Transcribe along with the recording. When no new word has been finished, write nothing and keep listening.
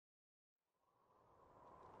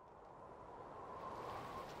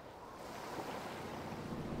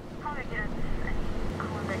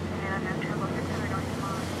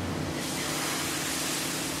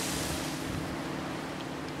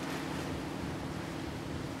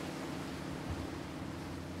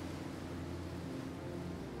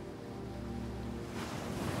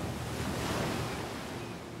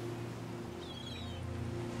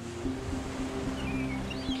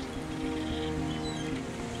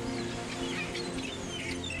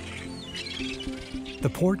The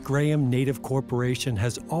Port Graham Native Corporation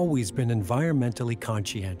has always been environmentally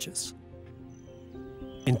conscientious.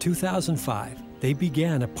 In 2005, they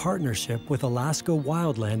began a partnership with Alaska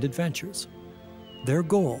Wildland Adventures. Their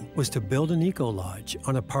goal was to build an eco-lodge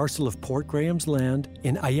on a parcel of Port Graham's land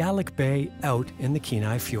in Ayalik Bay out in the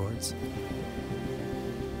Kenai Fjords.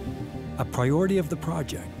 A priority of the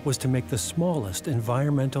project was to make the smallest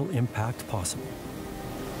environmental impact possible.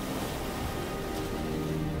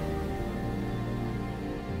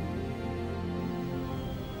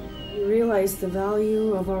 We realize the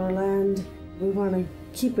value of our land. We want to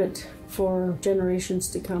keep it for generations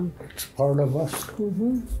to come. It's part of us.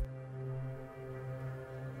 Mm-hmm.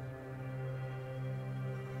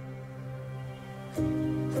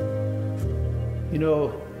 You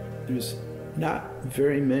know, there's not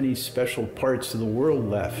very many special parts of the world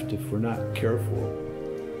left if we're not careful.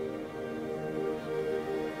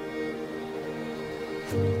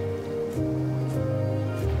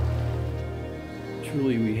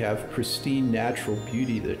 Truly, we have pristine natural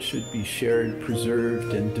beauty that should be shared,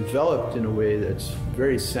 preserved, and developed in a way that's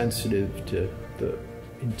very sensitive to the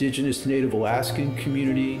indigenous Native Alaskan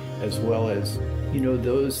community, as well as, you know,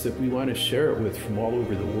 those that we want to share it with from all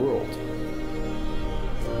over the world.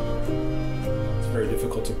 It's very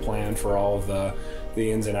difficult to plan for all of the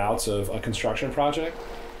ins and outs of a construction project,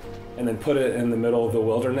 and then put it in the middle of the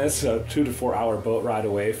wilderness, a 2 to 4 hour boat ride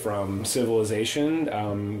away from civilization.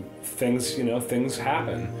 Things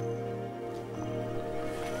happen.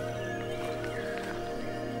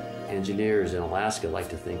 Engineers in Alaska like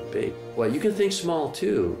to think big. Well, you can think small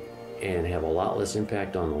too and have a lot less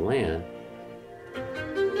impact on the land.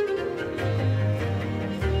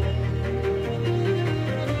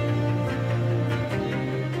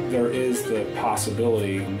 There is the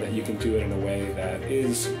possibility that you can do it in a way that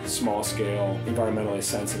is small scale, environmentally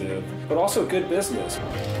sensitive, but also good business.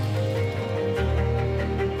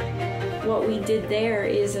 What we did there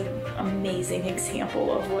is an amazing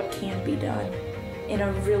example of what can be done in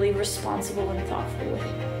a really responsible and thoughtful way.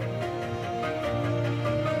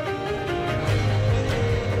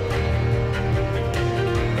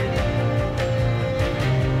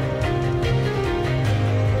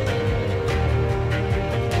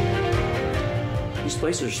 These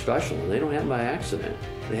places are special. They don't happen by accident.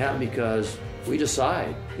 They happen because we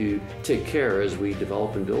decide to take care as we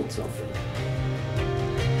develop and build something.